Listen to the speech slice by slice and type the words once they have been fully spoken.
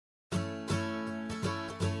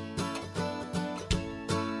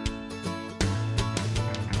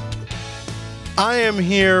I am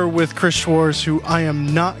here with Chris Schwarz, who I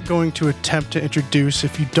am not going to attempt to introduce.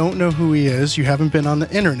 If you don't know who he is, you haven't been on the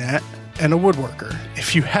internet and a woodworker.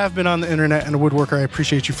 If you have been on the internet and a woodworker, I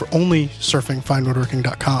appreciate you for only surfing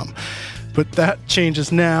finewoodworking.com. But that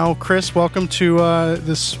changes now. Chris, welcome to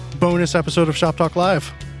this bonus episode of Shop Talk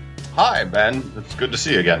Live. Hi, Ben. It's good to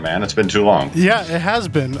see you again, man. It's been too long. Yeah, it has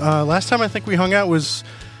been. Last time I think we hung out was,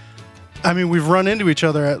 we've run into each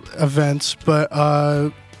other at events, but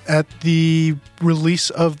at the release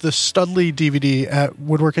of the Studley DVD at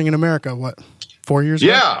Woodworking in America, 4 years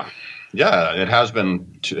ago? Yeah, it has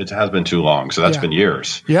been too long, so that's been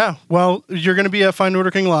years. Yeah, well, you're going to be at Fine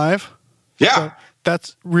Woodworking Live. Yeah. So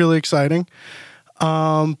that's really exciting.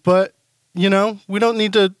 But, we don't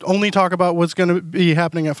need to only talk about what's going to be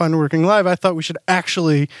happening at Fine Woodworking Live. I thought we should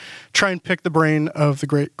actually try and pick the brain of the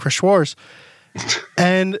great Chris Schwarz.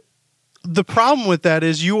 And the problem with that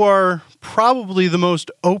is you are probably the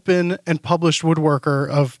most open and published woodworker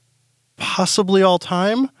of possibly all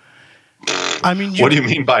time. What do you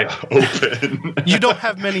mean by open? You don't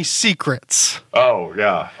have many secrets. Oh,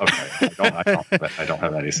 yeah. Okay. I don't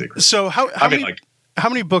have any secrets. So how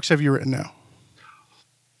many books have you written now?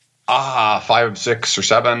 5, 6, or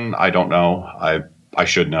 7. I don't know. I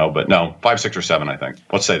should know, but no, 5, 6, or 7, I think.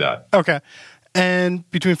 Let's say that. Okay. And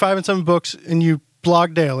between 5 and 7 books, and you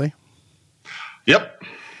blog daily. Yep.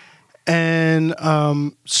 And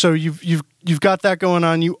so you've got that going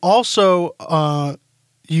on. You also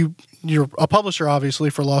you're a publisher, obviously,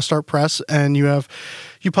 for Lost Art Press, and you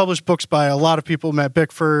publish books by a lot of people: Matt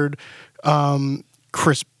Bickford,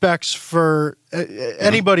 Chris Becksford,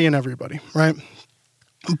 anybody and everybody, right?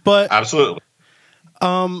 But absolutely,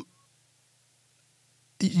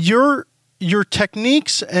 your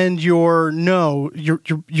techniques and your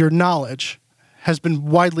knowledge has been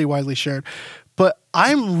widely shared. But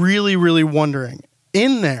I'm really, really wondering,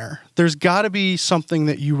 in there's got to be something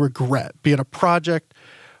that you regret, be it a project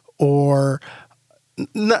or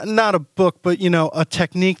not a book, but, a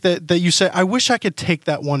technique that you say, I wish I could take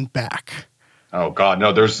that one back. Oh, God,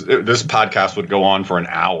 no, this podcast would go on for an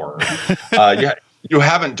hour. You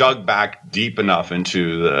haven't dug back deep enough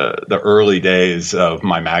into the early days of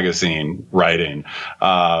my magazine writing.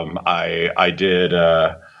 I did...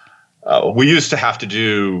 we used to have to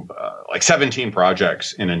do like 17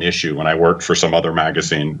 projects in an issue when I worked for some other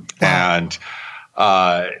magazine. And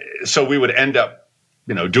so we would end up,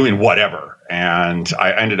 doing whatever. And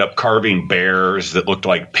I ended up carving bears that looked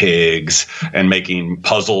like pigs and making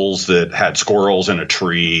puzzles that had squirrels in a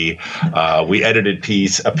tree. We edited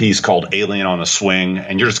a piece called Alien on a Swing,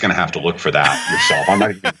 and you're just going to have to look for that yourself. I'm not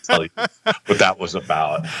even going to tell you what that was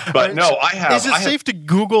about. But no, I have. Is it safe to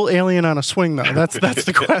Google Alien on a Swing, though? That's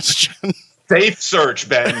the question. Safe search,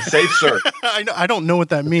 Ben. Safe search. I don't know what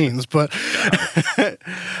that means, but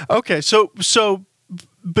okay. So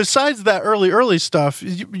besides that early stuff,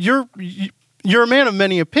 you're a man of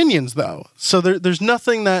many opinions, though. So there's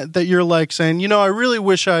nothing that you're like saying, I really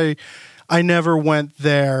wish I never went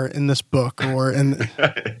there in this book, or in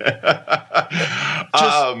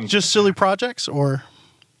just silly projects, or.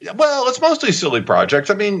 Well, it's mostly silly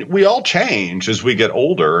projects. We all change as we get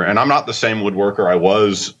older, and I'm not the same woodworker I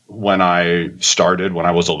was when I started when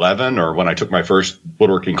I was 11, or when I took my first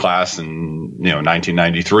woodworking class in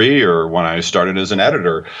 1993, or when I started as an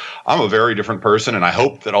editor. I'm a very different person, and I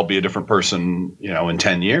hope that I'll be a different person, in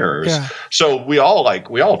 10 years. Yeah. So we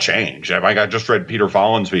all change. I just read Peter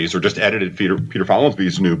Follensby's, or just edited Peter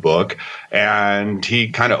Follensby's new book, and he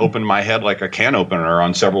kind of opened my head like a can opener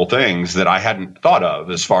on several things that I hadn't thought of,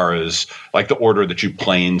 as far as like the order that you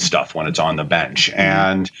plane stuff when it's on the bench.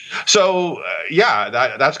 And so,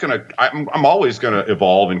 that's I'm always going to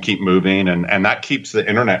evolve and keep moving. And that keeps the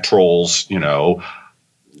internet trolls,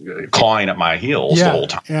 clawing at my heels the whole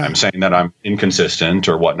time. Yeah. I'm saying that I'm inconsistent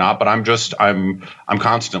or whatnot, but I'm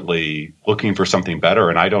constantly looking for something better.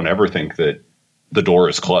 And I don't ever think that the door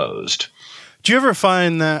is closed. Do you ever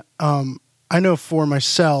find that, I know for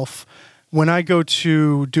myself, when I go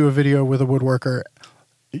to do a video with a woodworker,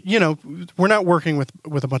 we're not working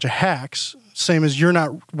with a bunch of hacks, same as you're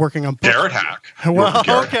not working on books. Garrett hack. Well,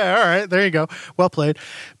 okay, all right, there you go. Well played.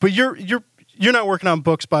 But you're not working on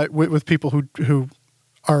books with people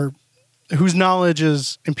whose knowledge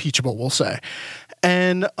is impeachable, we'll say.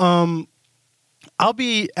 And I'll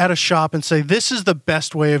be at a shop and say, "This is the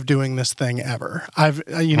best way of doing this thing ever."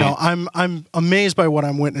 I'm amazed by what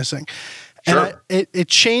I'm witnessing, and it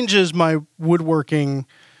changes my woodworking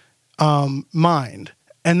mind.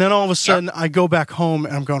 And then all of a sudden, I go back home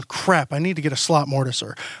and I'm going, crap, I need to get a slot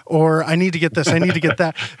mortiser, or I need to get this, I need to get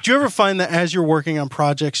that. Do you ever find that as you're working on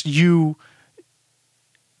projects, you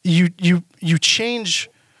change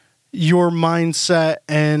your mindset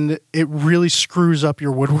and it really screws up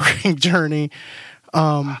your woodworking journey?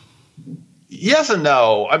 Yes and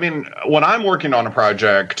no. I mean, when I'm working on a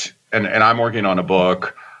project and I'm working on a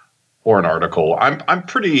book or an article, I'm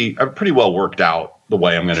pretty well worked out the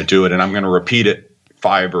way I'm going to do it, and I'm going to repeat it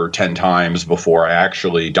 5 or 10 times before I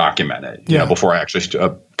actually document it, before I actually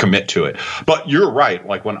commit to it. But you're right.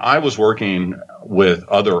 Like when I was working with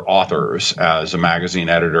other authors as a magazine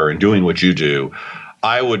editor and doing what you do,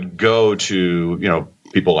 I would go to,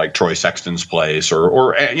 people like Troy Sexton's place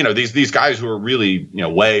or these guys who are really,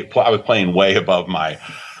 I was playing way above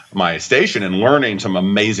my station and learning some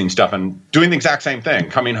amazing stuff and doing the exact same thing,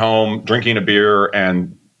 coming home, drinking a beer,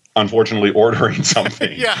 and unfortunately ordering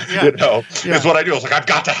something. Is what I do. I was like, I've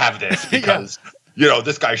got to have this because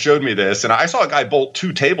this guy showed me this, and I saw a guy bolt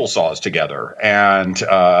 2 table saws together, and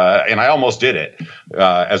I almost did it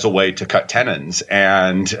as a way to cut tenons.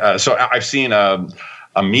 And so I've seen a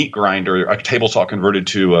meat grinder, a table saw converted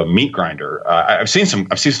to a meat grinder. I've seen some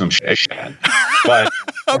shit, but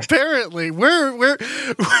apparently we're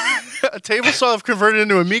a table saw converted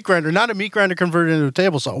into a meat grinder, not a meat grinder converted into a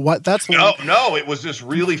table saw. What? That's no. It was this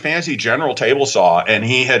really fancy General table saw, and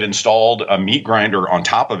he had installed a meat grinder on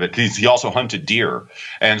top of it. He also hunted deer,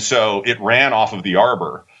 and so it ran off of the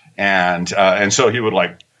arbor, and so he would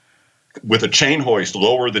with a chain hoist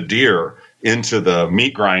lower the deer into the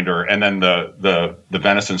meat grinder, and then the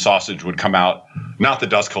venison sausage would come out, not the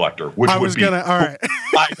dust collector, which all right.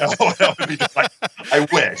 I know that would be just I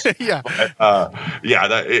wish. But,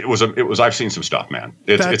 it was. I've seen some stuff, man.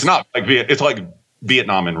 It's not like it's like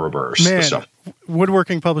Vietnam in reverse. Man, the stuff.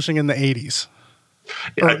 Woodworking publishing in the 80s.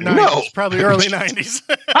 Or 90s, no, probably early 90s.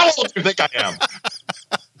 How old do you think I am?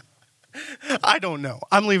 I don't know.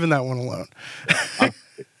 I'm leaving that one alone.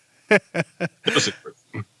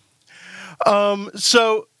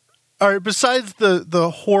 So, all right, besides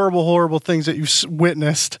the horrible things that you've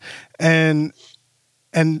witnessed and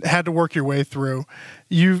had to work your way through,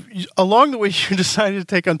 you along the way you decided to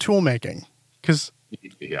take on tool making because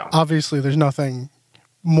obviously there's nothing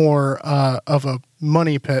more of a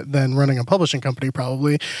money pit than running a publishing company.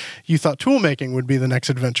 Probably, you thought tool making would be the next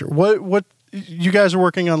adventure. What you guys are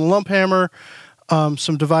working on? Lump hammer,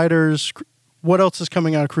 some dividers. What else is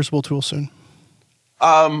coming out of Crucible Tools soon?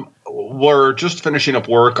 We're just finishing up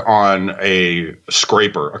work on a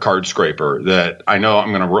card scraper that I know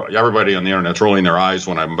everybody on the internet's rolling their eyes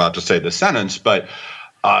when I'm about to say this sentence, but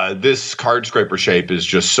this card scraper shape is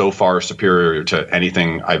just so far superior to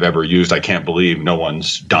anything I've ever used. I can't believe no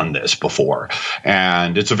one's done this before.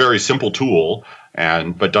 And it's a very simple tool,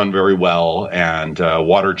 but done very well, and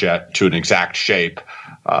water jet to an exact shape.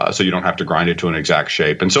 So you don't have to grind it to an exact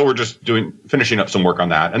shape. And so we're just finishing up some work on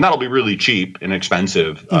that. And that'll be really cheap,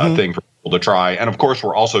 inexpensive thing for people to try. And of course,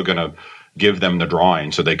 we're also going to give them the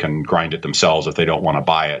drawing so they can grind it themselves if they don't want to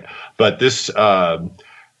buy it. But this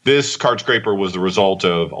card scraper was the result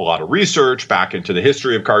of a lot of research back into the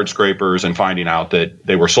history of card scrapers and finding out that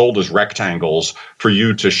they were sold as rectangles for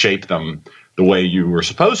you to shape them the way you were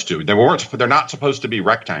supposed to. They're not supposed to be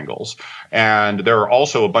rectangles. And there are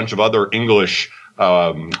also a bunch of other English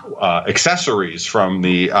accessories from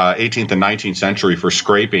the 18th and 19th century for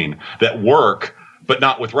scraping that work, but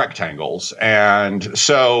not with rectangles. And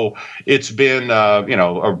so it's been,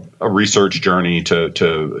 a research journey to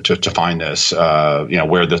find this,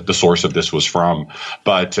 where the source of this was from.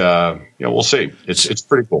 But, we'll see. It's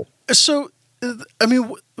pretty cool. So, I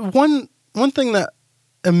mean, one thing that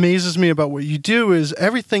amazes me about what you do is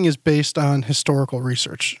everything is based on historical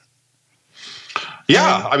research.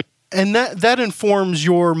 Yeah. And that informs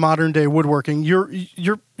your modern day woodworking. You're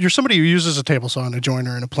somebody who uses a table saw and a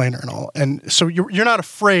joiner and a planer and all, and so you're not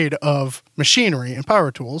afraid of machinery and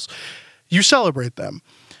power tools. You celebrate them,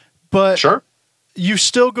 but sure, you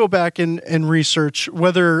still go back and research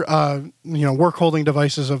whether work holding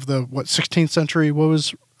devices of the 16th century. What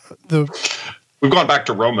was the? We've gone back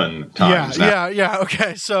to Roman times. Yeah.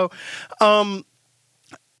 Okay, so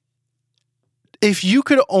if you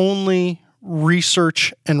could only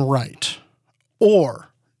research and write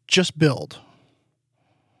or just build,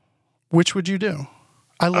 which would you do?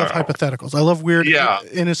 I love hypotheticals. I love weird,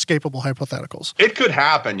 inescapable hypotheticals. It could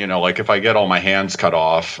happen, like if I get all my hands cut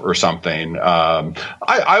off or something.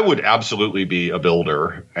 I would absolutely be a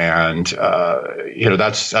builder, and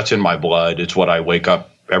that's in my blood. It's what I wake up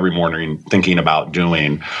every morning thinking about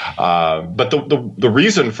doing. But the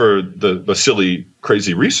reason for the silly,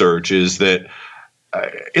 crazy research is that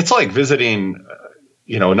it's like visiting,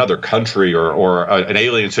 another country or an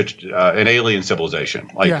alien civilization.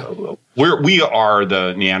 We are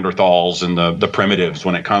the Neanderthals and the primitives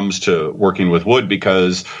when it comes to working with wood,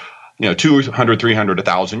 because 200, 300,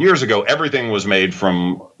 1,000 years ago, everything was made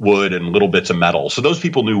from wood and little bits of metal. So those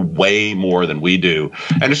people knew way more than we do.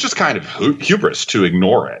 And it's just kind of hubris to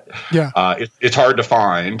ignore it. Yeah. It's hard to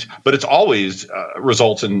find, but it's always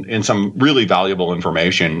results in some really valuable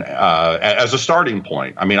information as a starting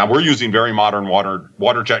point. I mean, we're using very modern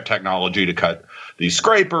water jet technology to cut these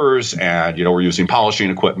scrapers, and we're using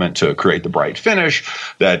polishing equipment to create the bright finish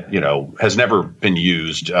that has never been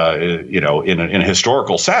used in a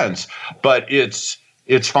historical sense. But it's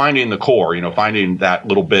finding the core, finding that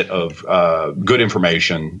little bit of good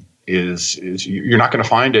information is you're not going to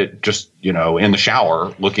find it just in the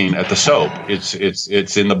shower looking at the soap. It's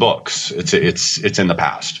in the books. It's in the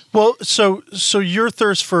past. Well, so your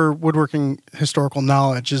thirst for woodworking historical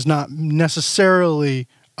knowledge is not necessarily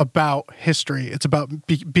about history. It's about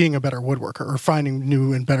being a better woodworker or finding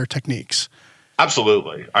new and better techniques.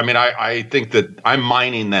 Absolutely. I mean, I think that I'm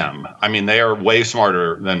mining them. I mean, they are way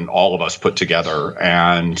smarter than all of us put together.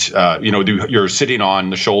 And, you're sitting on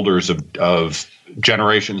the shoulders of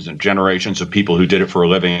generations and generations of people who did it for a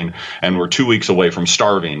living and were 2 weeks away from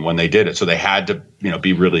starving when they did it. So they had to,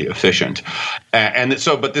 be really efficient.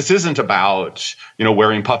 But this isn't about,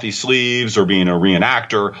 wearing puffy sleeves or being a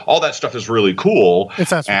reenactor. All that stuff is really cool. If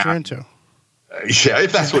that's what you're into. Yeah,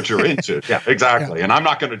 if that's what you're into. Yeah, exactly. Yeah. And I'm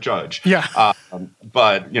not going to judge. Yeah.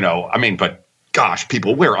 But gosh,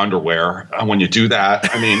 people wear underwear when you do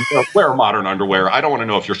that. I mean, wear modern underwear. I don't want to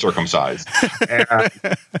know if you're circumcised. And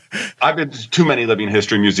I've been to too many living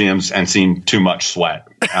history museums and seen too much sweat.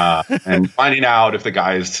 And finding out if the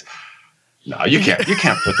guy's no, you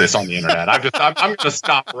can't put this on the internet. I'm going to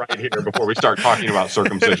stop right here before we start talking about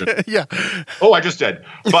circumcision. Yeah. Oh, I just did.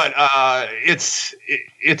 But it's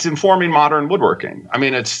informing modern woodworking. I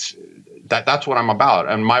mean, that's what I'm about.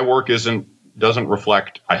 And my work doesn't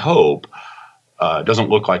reflect, I hope, doesn't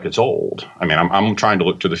look like it's old. I mean, I'm trying to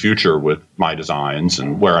look to the future with my designs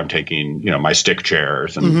and where I'm taking, my stick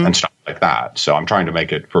chairs and stuff like that. So I'm trying to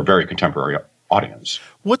make it for a very contemporary audience.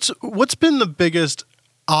 What's been the biggest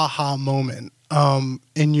aha moment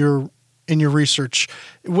in your research?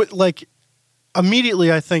 Like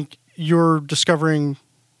immediately, I think you're discovering,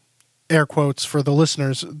 air quotes for the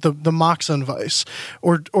listeners, the Moxon vice,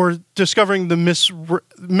 or discovering the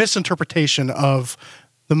misinterpretation of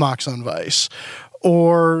the Moxon vice,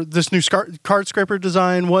 or this new card scraper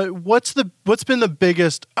design. What's been the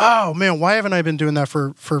biggest? Oh man, why haven't I been doing that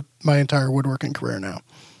for my entire woodworking career now?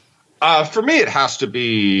 For me, it has to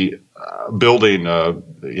be building an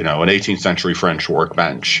 18th century French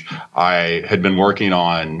workbench. I had been working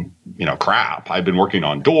on crap. I'd been working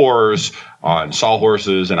on doors, on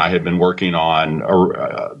sawhorses, and I had been working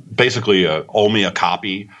on basically a Olmia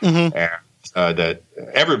copy, and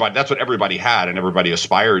that's what everybody had and everybody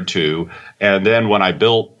aspired to. And then when I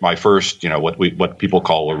built my first, what people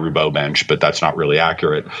call a Roubeau bench, but that's not really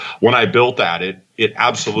accurate. When I built that, it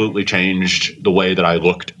absolutely changed the way that I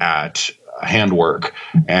looked at handwork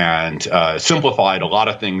and simplified a lot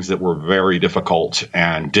of things that were very difficult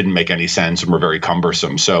and didn't make any sense and were very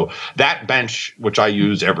cumbersome. So that bench, which I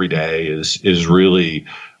use every day, is really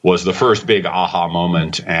was the first big aha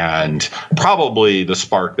moment and probably the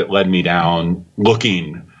spark that led me down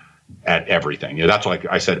looking at everything. That's like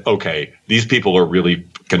I said, okay, these people are really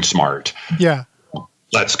fucking smart. Yeah.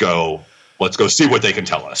 Let's go see what they can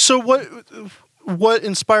tell us. So what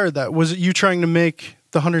inspired that? Was it you trying to make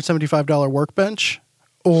the $175 workbench,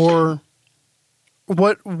 or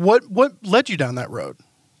what led you down that road?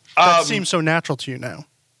 That seems so natural to you now.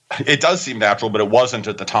 It does seem natural, but it wasn't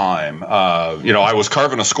at the time. I was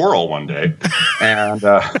carving a squirrel one day and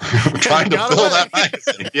trying to fill that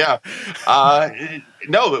magazine. Yeah.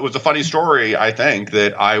 No, it was a funny story, I think,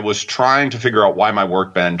 that I was trying to figure out why my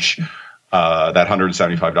workbench, that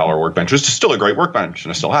 $175 workbench, was still a great workbench,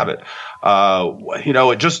 and I still have it.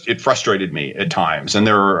 It frustrated me at times. And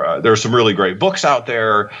there are some really great books out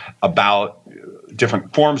there about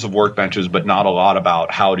different forms of workbenches, but not a lot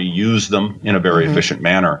about how to use them in a very efficient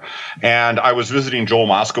manner. And I was visiting Joel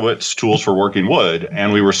Moskowitz, Tools for Working Wood,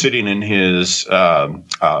 and we were sitting in his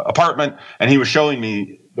apartment, and he was showing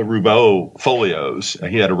me the Roubeau folios.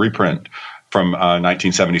 He had a reprint from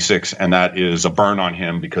 1976, and that is a burn on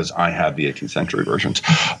him because I have the 18th century versions.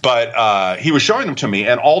 But he was showing them to me,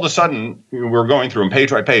 and all of a sudden, we were going through them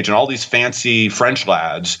page by page, and all these fancy French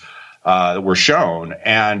lads were shown,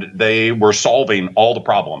 and they were solving all the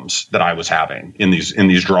problems that I was having in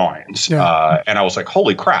these drawings. Yeah. And I was like,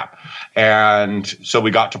 holy crap. And so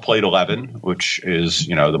we got to plate 11, which is,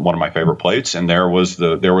 one of my favorite plates. And there were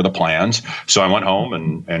the plans. So I went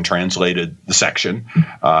home and translated the section,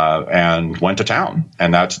 and went to town.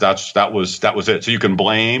 And that was it. So you can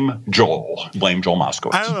blame Joel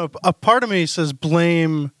Moskowitz. I don't know. A part of me says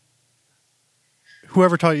blame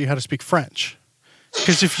whoever taught you how to speak French.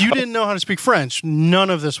 Because if you didn't know how to speak French, none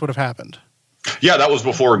of this would have happened. Yeah, that was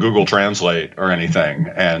before Google Translate or anything.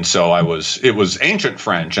 And so it was ancient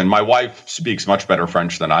French, and my wife speaks much better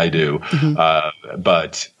French than I do. Mm-hmm.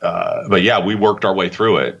 But yeah, we worked our way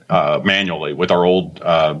through it manually with our old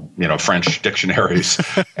French dictionaries.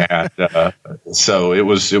 And so it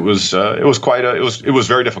was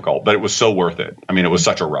very difficult, but it was so worth it. I mean, it was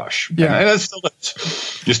such a rush. Yeah. And it still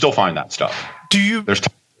is. You still find that stuff. Do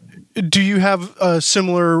you have a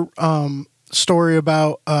similar story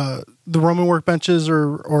about the Roman workbenches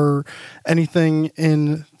or anything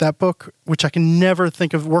in that book, which I can never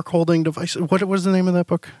think of? Work holding devices. What was the name of that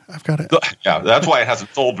book? I've got it. Yeah, that's why it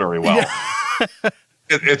hasn't sold very well. Yeah.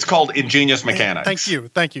 It's called Ingenious Mechanics.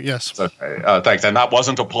 Thank you. Yes. Okay. Thanks. And that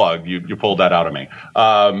wasn't a plug. You pulled that out of me.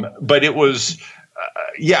 But it was.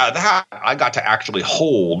 I got to actually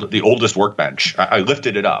hold the oldest workbench. I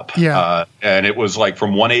lifted it up. Yeah. And it was like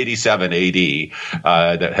from 187 AD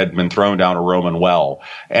that had been thrown down a Roman well.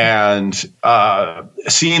 And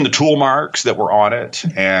seeing the tool marks that were on it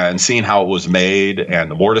and seeing how it was made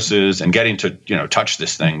and the mortises and getting to touch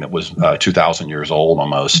this thing that was 2,000 years old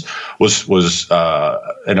almost was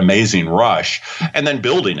an amazing rush. And then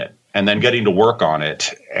building it and then getting to work on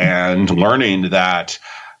it and learning that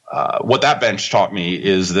what that bench taught me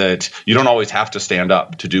is that you don't always have to stand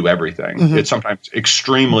up to do everything. Mm-hmm. It's sometimes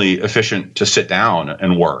extremely efficient to sit down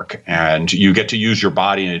and work, and you get to use your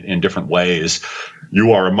body in different ways.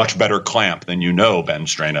 You are a much better clamp than Ben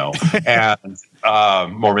Strano, and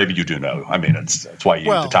or maybe you do know. I mean, that's why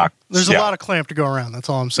you need to talk. There's a lot of clamp to go around. That's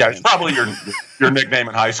all I'm saying. Yeah, probably your nickname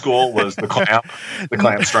in high school was the clamp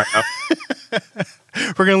Strano.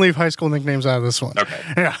 We're gonna leave high school nicknames out of this one. Okay.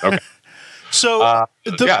 Yeah. Okay. So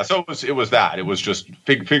so it was that. It was just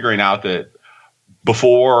figuring out that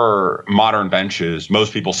before modern benches,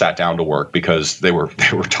 most people sat down to work because they were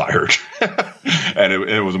tired, and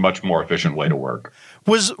it was a much more efficient way to work.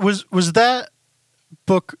 Was that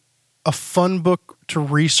book a fun book to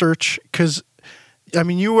research? Because I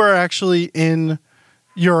mean, you were actually in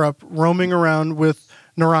Europe roaming around with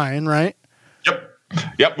Narayan, right?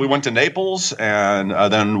 Yep, we went to Naples, and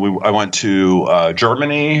then I went to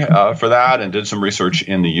Germany for that, and did some research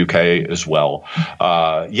in the UK as well.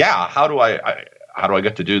 How do I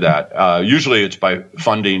get to do that? Usually, it's by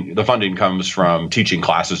funding. The funding comes from teaching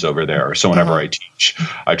classes over there. So whenever I teach,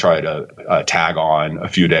 I try to tag on a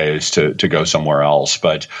few days to go somewhere else.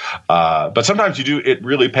 But sometimes you do. It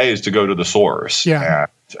really pays to go to the source. Yeah.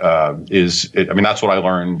 That's what I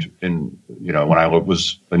learned when I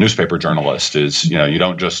was a newspaper journalist is, you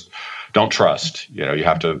don't trust, you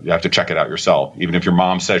have to check it out yourself. Even if your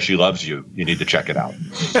mom says she loves you, you need to check it out.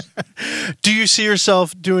 Do you see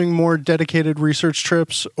yourself doing more dedicated research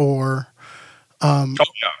trips or?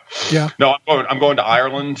 Yeah. No, I'm going to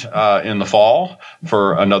Ireland in the fall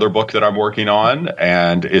for another book that I'm working on,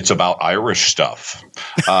 and it's about Irish stuff.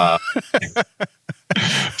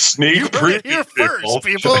 Sneak preview here first,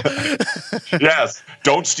 people. Yes,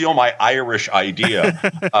 don't steal my Irish idea.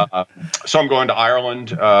 So I'm going to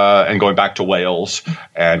Ireland and going back to Wales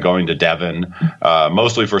and going to Devon,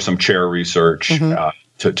 mostly for some chair research. Mm-hmm.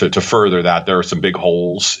 To further that, there are some big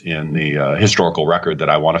holes in the historical record that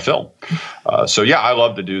I want to fill. I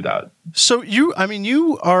love to do that. So you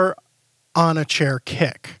are on a chair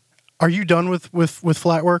kick. Are you done with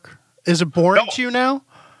flat work? Is it boring to you now?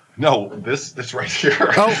 No, this right here.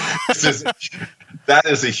 Oh. That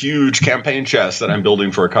is a huge campaign chest that I'm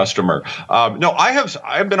building for a customer.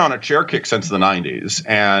 I've been on a chair kick since the 90s,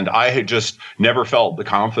 and I had just never felt the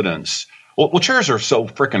confidence. Well, chairs are so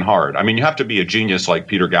freaking hard. I mean, you have to be a genius like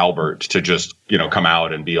Peter Galbert to just, come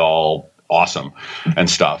out and be all awesome and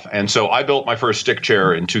stuff. And so I built my first stick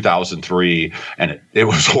chair in 2003, and it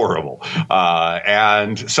was horrible.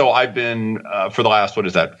 And so I've been, for the last,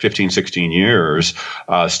 15, 16 years,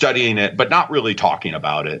 studying it, but not really talking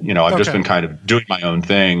about it. I've just been kind of doing my own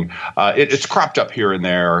thing. It's cropped up here and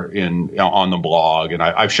there on the blog, and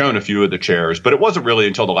I've shown a few of the chairs, but it wasn't really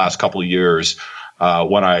until the last couple of years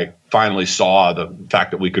when I finally saw the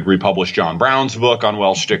fact that we could republish John Brown's book on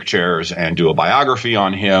Welsh stick chairs and do a biography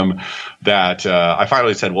on him, that I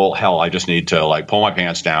finally said, well, hell, I just need to pull my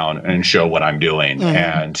pants down and show what I'm doing. Mm-hmm.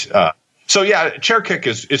 And So yeah, chair kick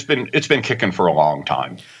it's been kicking for a long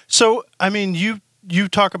time. So I mean, you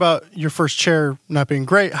talk about your first chair not being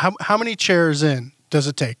great. How many chairs in does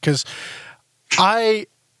it take? Because I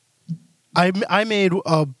made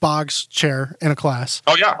a Boggs chair in a class.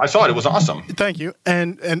 Oh yeah, I saw it. It was awesome. Thank you.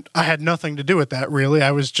 And I had nothing to do with that really.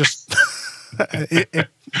 I was just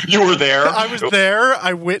you were there. I was there.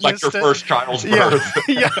 I witnessed like your first child's birth.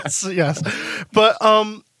 Yeah. yes. But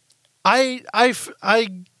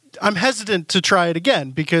I'm hesitant to try it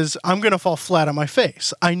again because I'm going to fall flat on my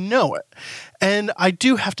face. I know it. And I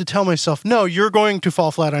do have to tell myself, no, you're going to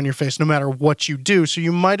fall flat on your face no matter what you do. So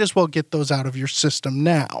you might as well get those out of your system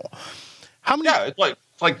now. How many? Yeah,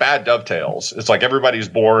 it's like bad dovetails. It's like everybody's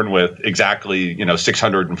born with exactly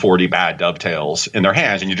 640 bad dovetails in their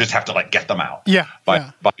hands, and you just have to like get them out.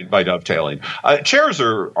 By dovetailing. Chairs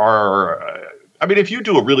are. I mean, if you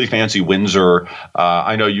do a really fancy Windsor,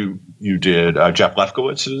 I know you did Jeff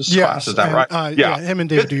Lefkowitz's class. Is that right? Yeah, him and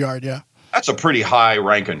David Duyard. Yeah. That's a pretty high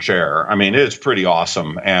ranking chair. I mean, it's pretty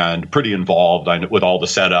awesome and pretty involved with all the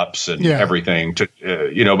setups and everything.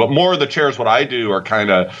 But more of the chairs, what I do are kind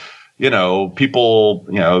of, people,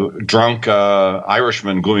 drunk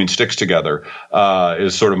Irishmen gluing sticks together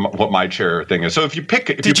is sort of what my chair thing is. So if you pick,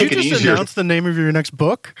 Did you just announce the name of your next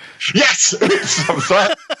book? Yes.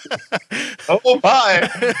 Oh my!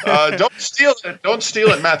 Don't steal it! Don't steal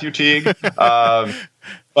it, Matthew Teague.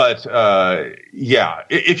 But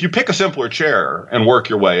if you pick a simpler chair and work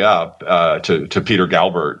your way up to Peter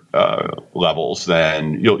Galbert levels,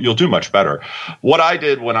 then you'll do much better. What I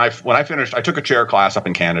did when I finished, I took a chair class up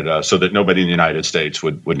in Canada so that nobody in the United States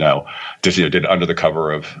would know. Just did under the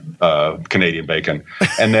cover of Canadian bacon,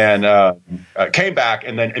 and then came back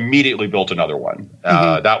and then immediately built another one.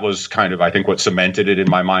 That was kind of, I think, what cemented it in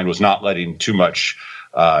my mind was not letting too much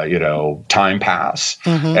time pass.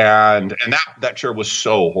 And that chair was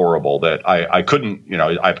so horrible that I couldn't,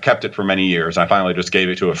 I've kept it for many years. I finally just gave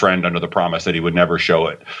it to a friend under the promise that he would never show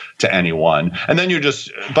it to anyone. And then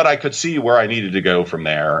but I could see where I needed to go from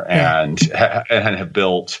there and have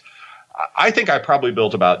built, I think I probably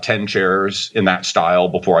built about 10 chairs in that style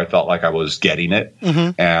before I felt like I was getting it.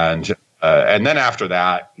 And then after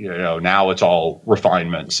that, now it's all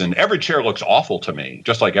refinements, and every chair looks awful to me.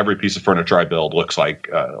 Just like every piece of furniture I build looks like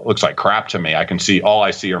crap to me. All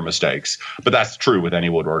I see are mistakes, but that's true with any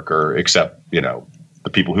woodworker except the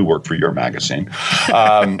people who work for your magazine.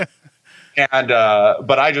 But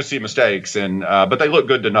I just see mistakes, but they look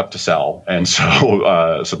good enough to sell, and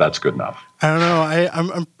so that's good enough. I don't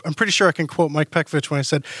know. I'm pretty sure I can quote Mike Pekovich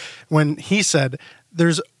when he said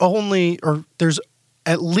there's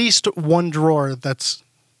at least one drawer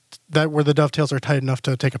where the dovetails are tight enough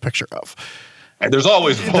to take a picture of. And there's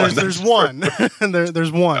always one. There's one.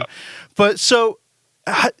 There's one. Yeah. But so,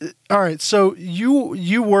 all right. So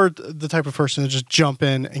you were the type of person to just jump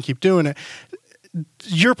in and keep doing it.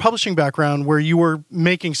 Your publishing background, where you were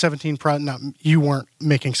making you weren't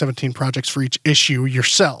making 17 projects for each issue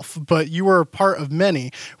yourself, but you were a part of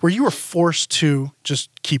many where you were forced to just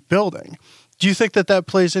keep building. Do you think that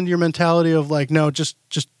plays into your mentality of like, no, just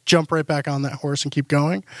jump right back on that horse and keep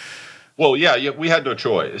going? Well, yeah, we had no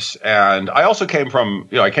choice. And I also came from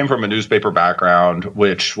a newspaper background,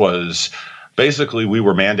 which was basically we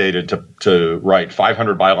were mandated to write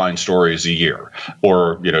 500 byline stories a year,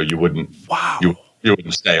 or, you wouldn't. Wow. You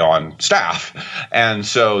wouldn't stay on staff. And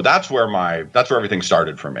so that's where everything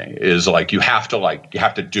started for me, is like, you have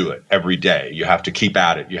to do it every day. You have to keep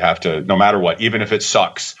at it. You have to, no matter what, even if it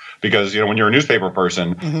sucks. Because, when you're a newspaper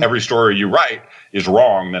person, every story you write is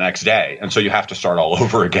wrong the next day. And so you have to start all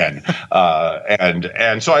over again.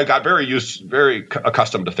 And so I got very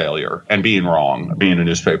accustomed to failure and being wrong, being a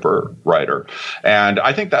newspaper writer. And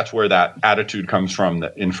I think that's where that attitude comes from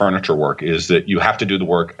in furniture work, is that you have to do the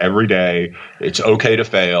work every day. It's okay to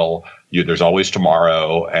fail. There's always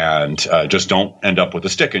tomorrow, and just don't end up with a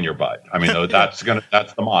stick in your butt. I mean, that's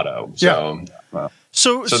the motto. So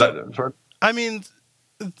I mean,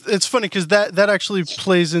 it's funny because that actually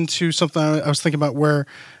plays into something I was thinking about, where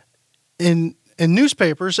in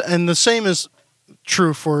newspapers, and the same is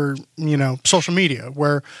true for social media,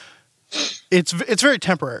 where it's very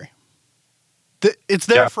temporary. It's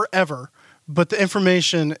there forever, but the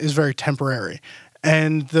information is very temporary,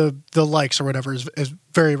 and the likes or whatever is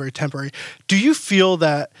very, very temporary. Do you feel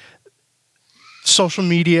that social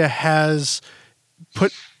media has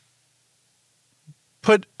put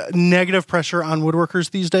negative pressure on woodworkers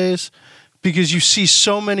these days? Because you see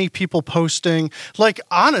so many people posting, like,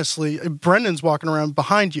 honestly, Brendan's walking around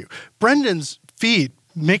behind you. Brendan's feed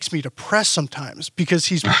makes me depressed sometimes because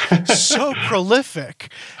he's so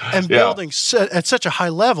prolific and building at such a high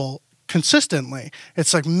level consistently,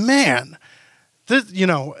 it's like, man, this,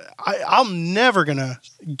 I'm never going to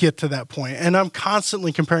get to that point. And I'm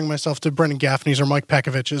constantly comparing myself to Brendan Gaffney's or Mike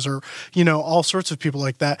Pekovich's or, all sorts of people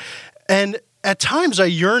like that. And at times I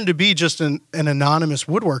yearn to be just an anonymous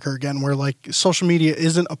woodworker again, where like social media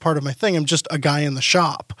isn't a part of my thing. I'm just a guy in the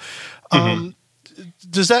shop.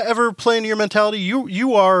 Does that ever play into your mentality?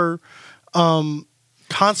 You are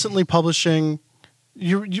constantly publishing.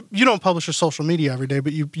 You don't publish your social media every day,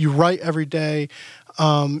 but you write every day.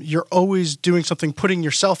 You're always doing something, putting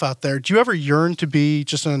yourself out there. Do you ever yearn to be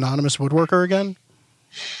just an anonymous woodworker again?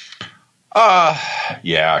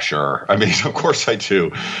 Yeah, sure. I mean, of course I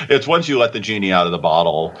do. It's once you let the genie out of the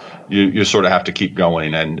bottle, you sort of have to keep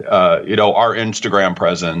going. And, our Instagram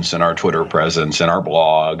presence and our Twitter presence and our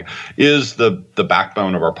blog is the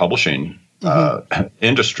backbone of our publishing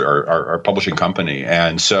industry, our publishing company.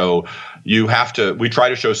 And so we try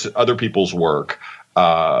to show other people's work.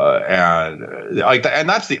 And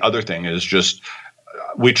that's the other thing is just,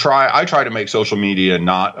 I try to make social media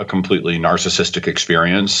not a completely narcissistic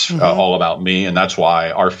experience, all about me. And that's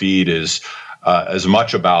why our feed is as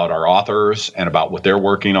much about our authors and about what they're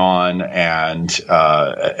working on and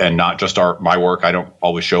not just my work. I don't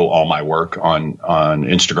always show all my work on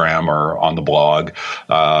Instagram or on the blog.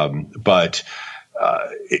 But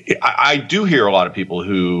I do hear a lot of people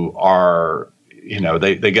who are,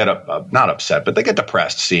 they get not upset, but they get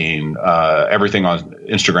depressed seeing everything on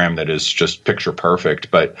Instagram that is just picture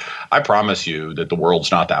perfect. But I promise you that the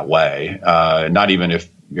world's not that way. Not even if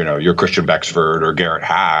you're Christian Bexford or Garrett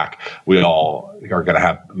Hack, we all are going to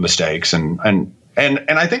have mistakes. And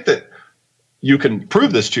I think that you can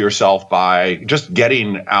prove this to yourself by just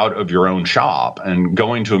getting out of your own shop and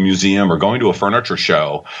going to a museum or going to a furniture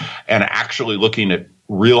show and actually looking at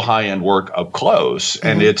real high-end work up close.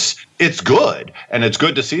 And it's good. And it's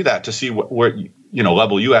good to see that, to see what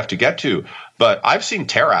level you have to get to. But I've seen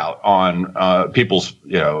tear out on people's,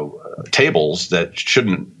 tables that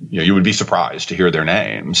shouldn't, you would be surprised to hear their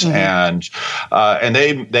names. And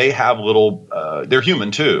they have little, they're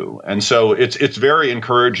human too. And so it's very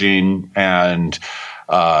encouraging and,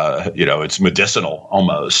 it's medicinal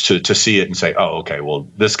almost to see it and say, oh, okay, well,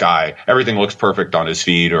 this guy, everything looks perfect on his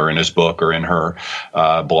feed or in his book or in her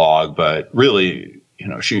blog, but really,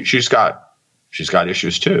 she's got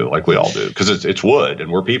issues too, like we all do, because it's wood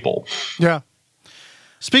and we're people. Yeah.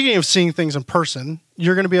 Speaking of seeing things in person,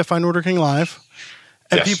 you're going to be at Fine Woodworking Live,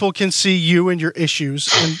 and people can see you and your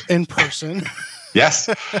issues in person. Yes.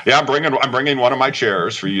 Yeah, I'm bringing one of my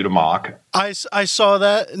chairs for you to mock. I saw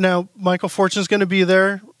that. Now, Michael Fortune's going to be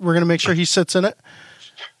there. We're going to make sure he sits in it.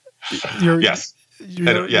 Yes.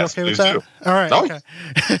 You're okay with that? Do. All right. Okay.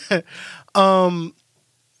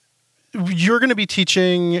 You're going to be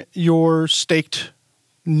teaching your staked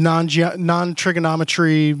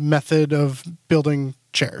non-trigonometry method of building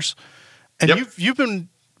chairs. And you've been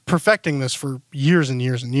perfecting this for years and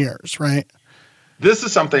years and years, right? This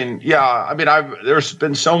is something, I mean, there's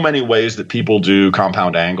been so many ways that people do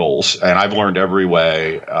compound angles, and I've learned every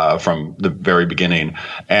way from the very beginning.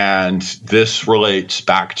 And this relates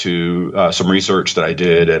back to some research that I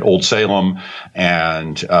did at Old Salem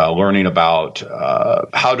and learning about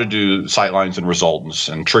how to do sightlines and resultants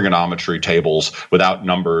and trigonometry tables without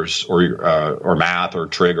numbers or math or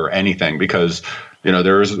trig or anything, because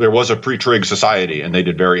there was a pre-trig society and they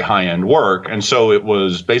did very high-end work. And so it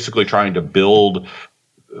was basically trying to build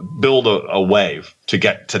a way to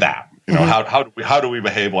get to that. How do we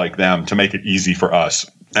behave like them to make it easy for us?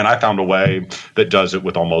 And I found a way that does it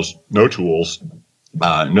with almost no tools,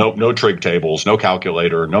 no trig tables, no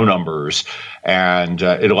calculator, no numbers. And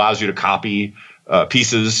it allows you to copy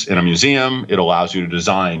pieces in a museum. It allows you to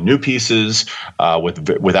design new pieces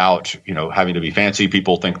without having to be fancy.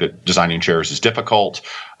 People think that designing chairs is difficult,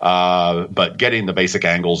 but getting the basic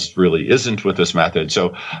angles really isn't with this method.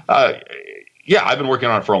 So, I've been working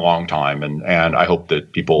on it for a long time, and I hope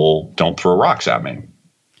that people don't throw rocks at me.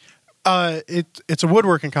 It's a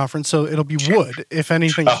woodworking conference, so it'll be wood if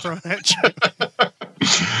anything is thrown at you.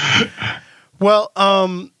 Well,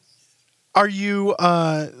 are you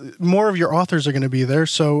more of your authors are going to be there?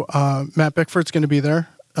 So Matt Bickford's going to be there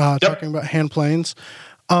talking about hand planes.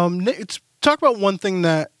 Talk about one thing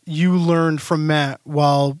that you learned from Matt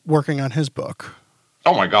while working on his book.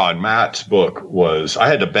 Oh my God, Matt's book I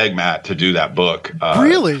had to beg Matt to do that book.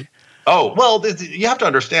 Really? Oh, well, you have to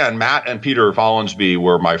understand, Matt and Peter Follansbee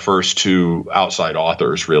were my first two outside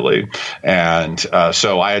authors, really. And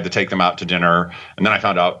so I had to take them out to dinner. And then I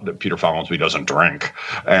found out that Peter Follansbee doesn't drink.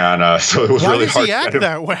 And so it was really hard. Why does he act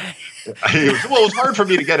that way? It was hard for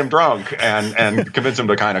me to get him drunk and convince him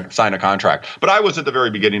to kind of sign a contract. But I was at the very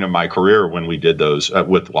beginning of my career when we did those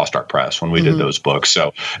with Lost Art Press, when we did those books.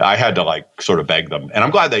 So I had to sort of beg them. And I'm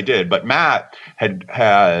glad they did. But Matt had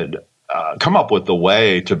come up with the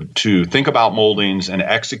way to think about moldings and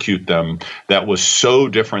execute them that was so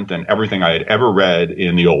different than everything I had ever read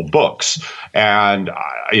in the old books. And,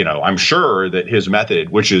 I'm sure that his method,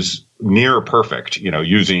 which is near perfect,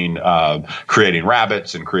 using creating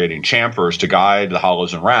rabbets and creating chamfers to guide the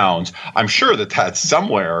hollows and rounds, I'm sure that's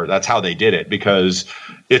how they did it, because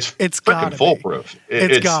it's freaking foolproof.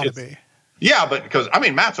 It's gotta be. Yeah, but because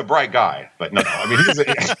Matt's a bright guy, but no,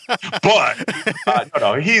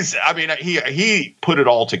 he put it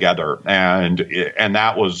all together, and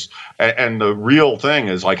that was, and the real thing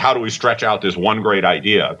is how do we stretch out this one great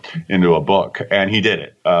idea into a book? And he did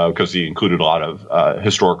it because he included a lot of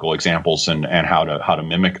historical examples and how to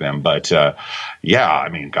mimic them. But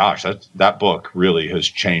gosh, that book really has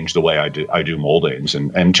changed the way I do moldings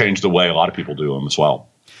and changed the way a lot of people do them as well.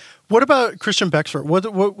 What about Christian Becksford?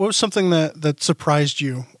 What was something that surprised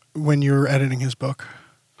you when you were editing his book?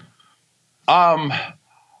 Wow.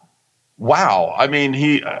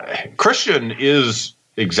 Christian is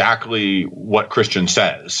exactly what Christian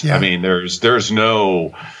says. Yeah. There's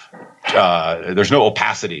no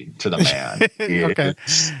opacity to the man. Okay.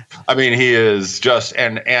 He is just,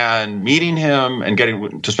 and meeting him and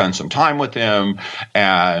getting to spend some time with him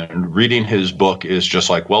and reading his book is just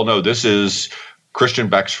no, this is Christian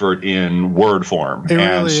Becksford in word form. It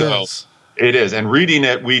really is. It is. And reading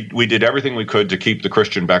it, we did everything we could to keep the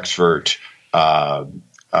Christian Becksford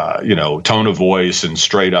tone of voice and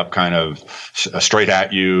straight up kind of straight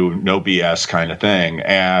at you, no BS kind of thing.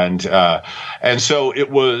 And so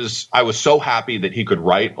I was so happy that he could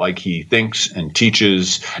write like he thinks and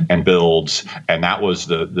teaches and builds. And that was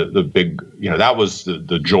the big, that was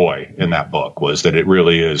the joy in that book, was that it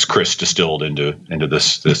really is Chris distilled into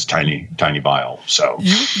this tiny vial. So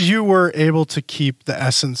you were able to keep the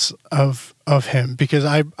essence of him, because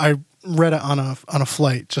I read it on a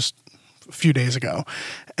flight just a few days ago,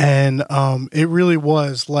 and it really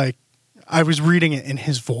was I was reading it in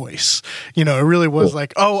his voice. It really was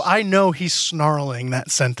I know he's snarling that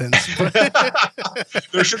sentence.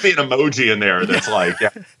 There should be an emoji in there that's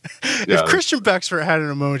If Christian Becksford had an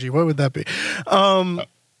emoji, what would that be?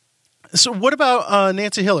 So what about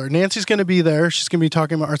Nancy Hiller? Nancy's going to be there. She's going to be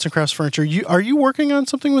talking about arts and crafts furniture. Are you working on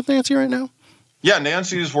something with Nancy right now? Yeah,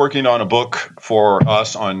 Nancy is working on a book for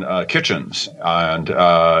us on kitchens, and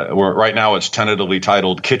right now it's tentatively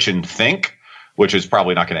titled Kitchen Think, which is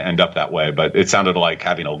probably not going to end up that way, but it sounded like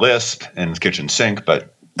having a lisp and kitchen sink,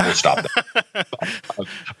 but we'll stop that.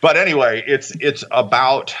 But anyway, it's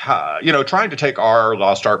about trying to take our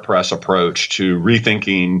Lost Art Press approach to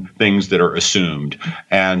rethinking things that are assumed,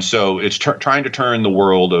 and so it's trying to turn the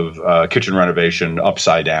world of kitchen renovation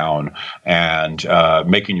upside down and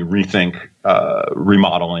making you rethink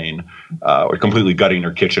remodeling or completely gutting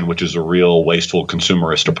your kitchen, which is a real wasteful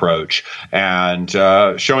consumerist approach, and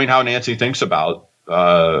showing how Nancy thinks about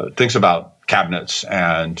cabinets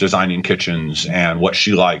and designing kitchens and what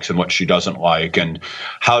she likes and what she doesn't like, and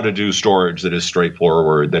how to do storage that is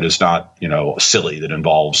straightforward, that is not, silly, that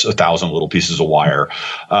involves 1,000 little pieces of wire.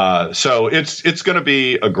 So it's going to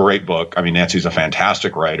be a great book. Nancy's a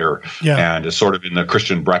fantastic writer, and is sort of in the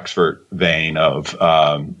Christian Becksford vein of,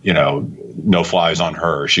 no flies on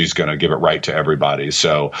her. She's going to give it right to everybody.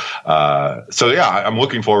 So yeah, I'm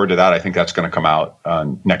looking forward to that. I think that's going to come out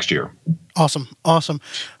next year. Awesome.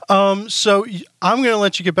 So I'm going to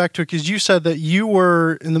let you get back to it, because you said that you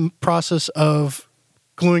were in the process of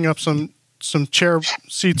gluing up some chair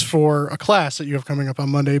seats for a class that you have coming up on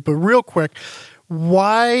Monday. But real quick,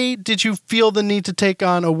 why did you feel the need to take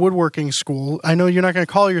on a woodworking school? I know you're not going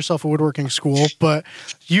to call yourself a woodworking school, but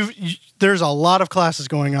there's a lot of classes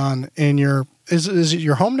going on in is it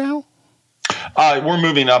your home now? We're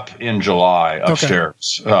moving up in July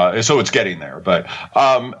upstairs, so it's getting there. But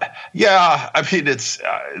it's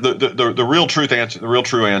the real truth answer. The real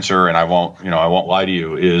true answer, and I won't lie to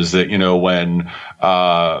you, is that when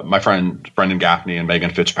my friend Brendan Gaffney and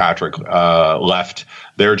Megan Fitzpatrick left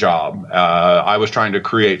their job, I was trying to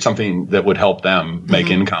create something that would help them make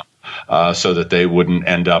income, so that they wouldn't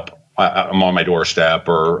end up I'm on my doorstep,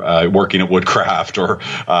 or working at Woodcraft, or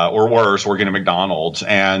worse, working at McDonald's.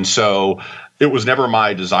 And so it was never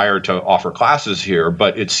my desire to offer classes here,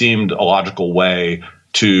 but it seemed a logical way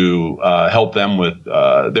to help them with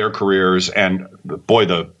their careers. And boy,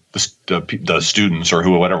 the students, or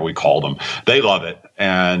whatever we call them, they love it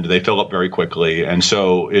and they fill up very quickly. And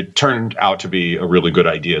so it turned out to be a really good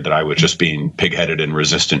idea that I was just being pigheaded and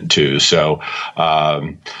resistant to. So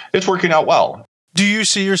it's working out well. Do you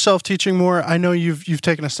see yourself teaching more? I know you've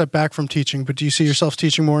taken a step back from teaching, but do you see yourself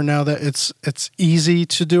teaching more now that it's easy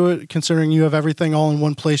to do it, considering you have everything all in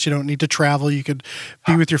one place? You don't need to travel. You could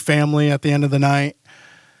be with your family at the end of the night.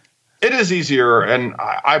 It is easier, and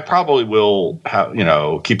I probably will have,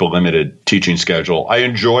 keep a limited teaching schedule. I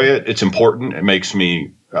enjoy it. It's important. It makes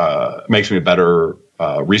me a better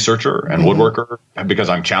researcher and woodworker, because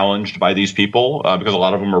I'm challenged by these people, because a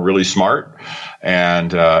lot of them are really smart and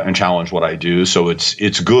challenge what I do. So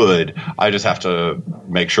it's good. I just have to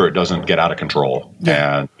make sure it doesn't get out of control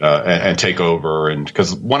and take over. And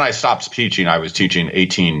because when I stopped teaching, I was teaching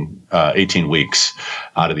 18 weeks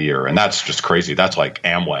out of the year, and that's just crazy. That's like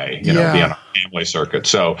Amway, being on an Amway circuit.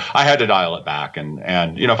 So I had to dial it back. And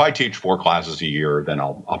if I teach 4 classes a year, then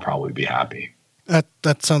I'll probably be happy.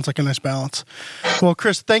 That sounds like a nice balance. Well,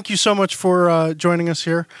 Chris, thank you so much for joining us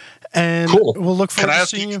here, and cool. We'll look forward to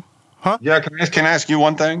seeing you. Huh? Yeah, can I ask you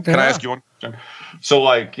one thing? Can I ask you one question? So,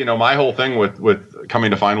 my whole thing with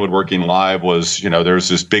coming to Fine Woodworking Live was, there's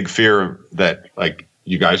this big fear that,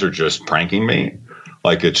 you guys are just pranking me.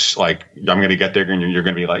 It's like I'm going to get there and you're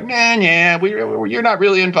going to be like, nah, you're not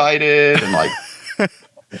really invited, and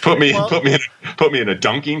Put me in a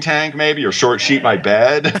dunking tank, maybe, or short sheet my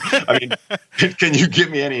bed. I mean, can you give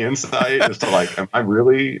me any insight as to am I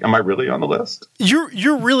really on the list?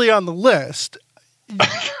 You're really on the list.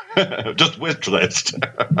 Just wish list.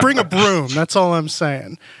 Bring a broom. That's all I'm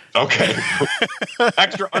saying. Okay.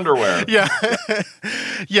 Extra underwear. Yeah.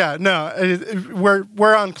 Yeah. No,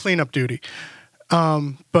 we're on cleanup duty.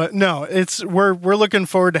 But no, we're looking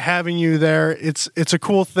forward to having you there. It's a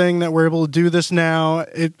cool thing that we're able to do this now.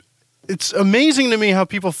 It's amazing to me how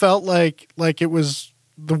people felt like it was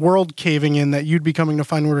the world caving in that you'd be coming to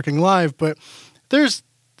Fine Woodworking Live, but the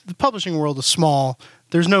publishing world is small.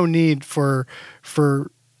 There's no need for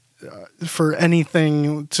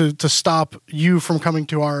anything to stop you from coming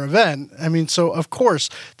to our event. I mean, so of course,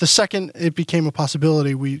 the second it became a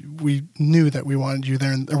possibility, we knew that we wanted you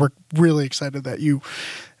there, and we're really excited that you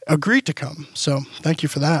agreed to come. So thank you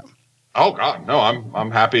for that. Oh God, no,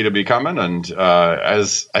 I'm happy to be coming, and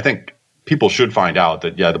as I think people should find out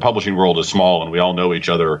that the publishing world is small, and we all know each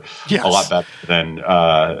other a lot better than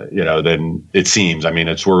it seems. I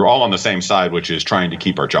mean, we're all on the same side, which is trying to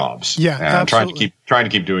keep our jobs. Yeah, and absolutely. trying to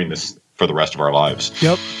keep doing this for the rest of our lives.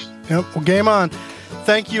 Yep. Well, game on.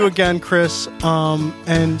 Thank you again, Chris.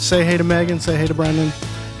 And say hey to Megan, say hey to Brendan,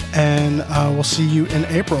 and we'll see you in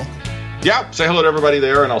April. Yeah, say hello to everybody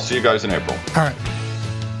there, and I'll see you guys in April. All right.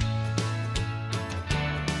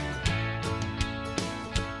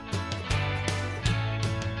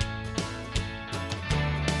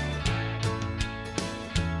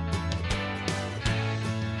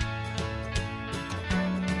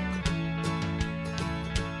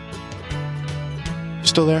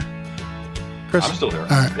 Still there, Chris? I'm still here. All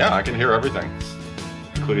right. Yeah, I can hear everything,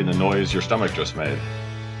 including the noise your stomach just made.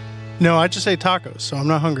 No, I just ate tacos, so I'm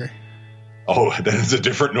not hungry. Oh, that is a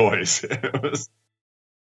different noise.